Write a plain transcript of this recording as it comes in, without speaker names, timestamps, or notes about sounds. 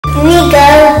Here you go.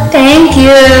 Thank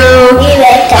you.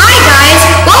 Hi guys,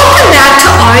 welcome back to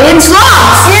AaRyans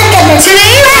Vlogs.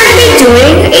 Today we're going to be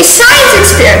doing a science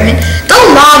experiment, the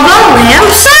lava lamp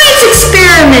science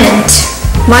experiment.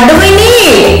 What do we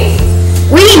need?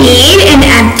 We need an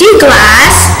empty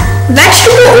glass,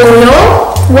 vegetable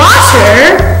oil,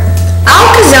 water,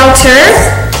 Alka Seltzer,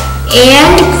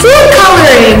 and food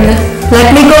coloring.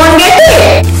 Let me go and get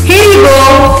it. Here you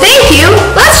go. Thank you.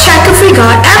 Let's check if we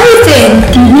got everything.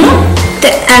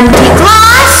 The empty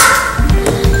glass,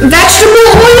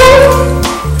 vegetable oil,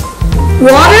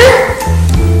 water,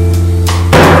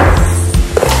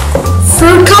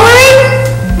 food coloring,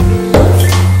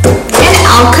 and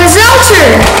Alka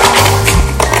Seltzer.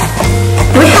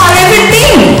 We got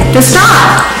everything. To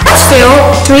start, let's fill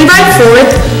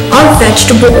 3/4 of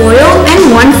vegetable oil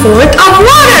and 1/4 of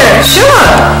water. Sure,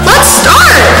 let's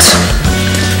start.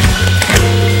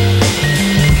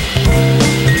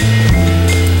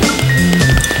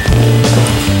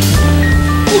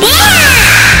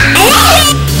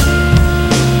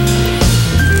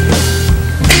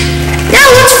 Now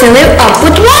let's fill it up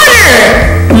with water.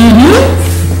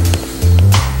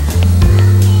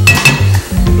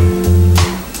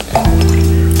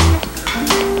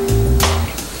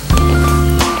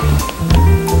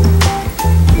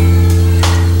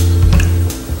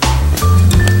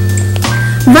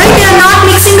 Why they are not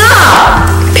mixing up?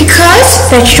 Because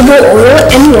vegetable oil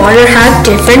and water have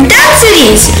different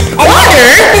densities. Water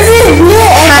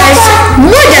has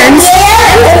more dense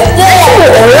and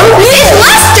vegetable oil is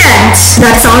less dense.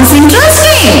 That sounds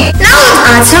interesting. Now let's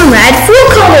add some red food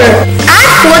color. Add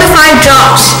 4 to 5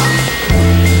 drops.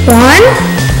 1,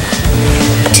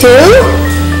 2,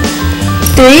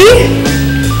 3,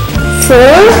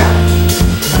 4,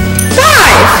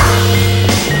 5.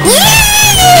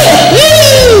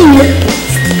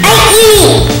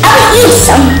 I'll eat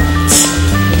some.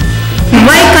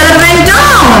 Why color went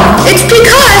down? It's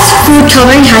because food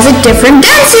coloring has a different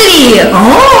density.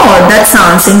 Oh, that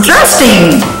sounds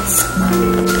interesting.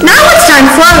 Now it's time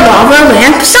for our lava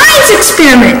lamp science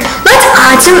experiment. Let's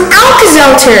add some Alka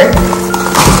Seltzer.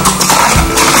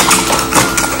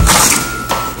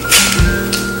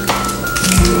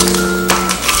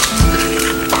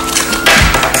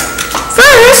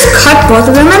 First, cut both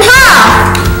of them in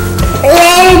half.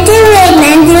 Let's do it,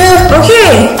 Nandu.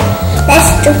 Okay. Let's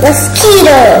do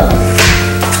mosquito.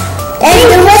 Let's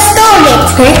do a stomach.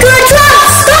 Okay, good job.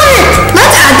 Start it.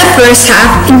 Let's add the first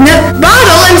half in the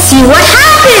bottle and see what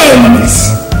happens.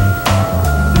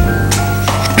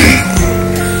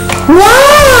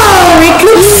 Wow, it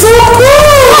looks so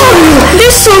cool.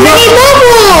 There's so many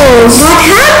bubbles. What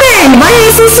happened? Why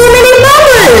is there so many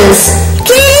bubbles?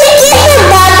 Can you get the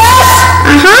bubbles?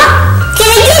 Can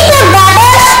you get the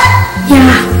bubbles?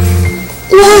 Yeah.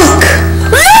 Look.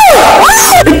 Wow.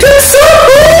 It looks so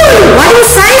cool. What is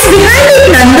science behind it,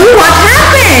 Nandu? What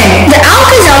happened? The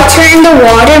Alka Seltzer in the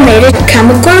water made a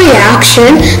chemical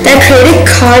reaction that created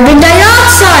carbon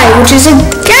dioxide, which is a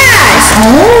gas.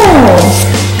 Oh.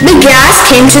 The gas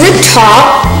came to the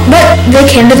top, but they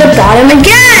came to the bottom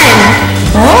again.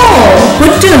 Oh,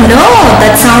 good to know.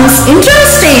 That sounds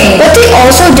interesting. But they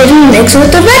also didn't mix with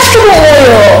the vegetable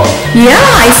oil. Yeah,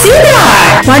 I see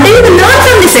that. What did you learn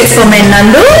from this experiment,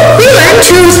 Nandu? We learned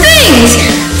 2 things.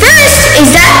 First is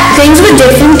that things with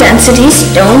different densities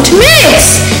don't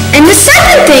mix. And the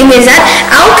second thing is that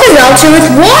Alka Seltzer with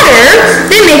water,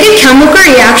 they make a chemical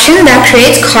reaction that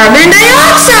creates carbon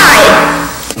dioxide.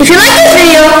 If you like this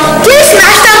video, please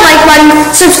smash that like button,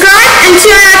 subscribe, and see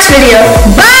you in our next video.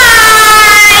 Bye!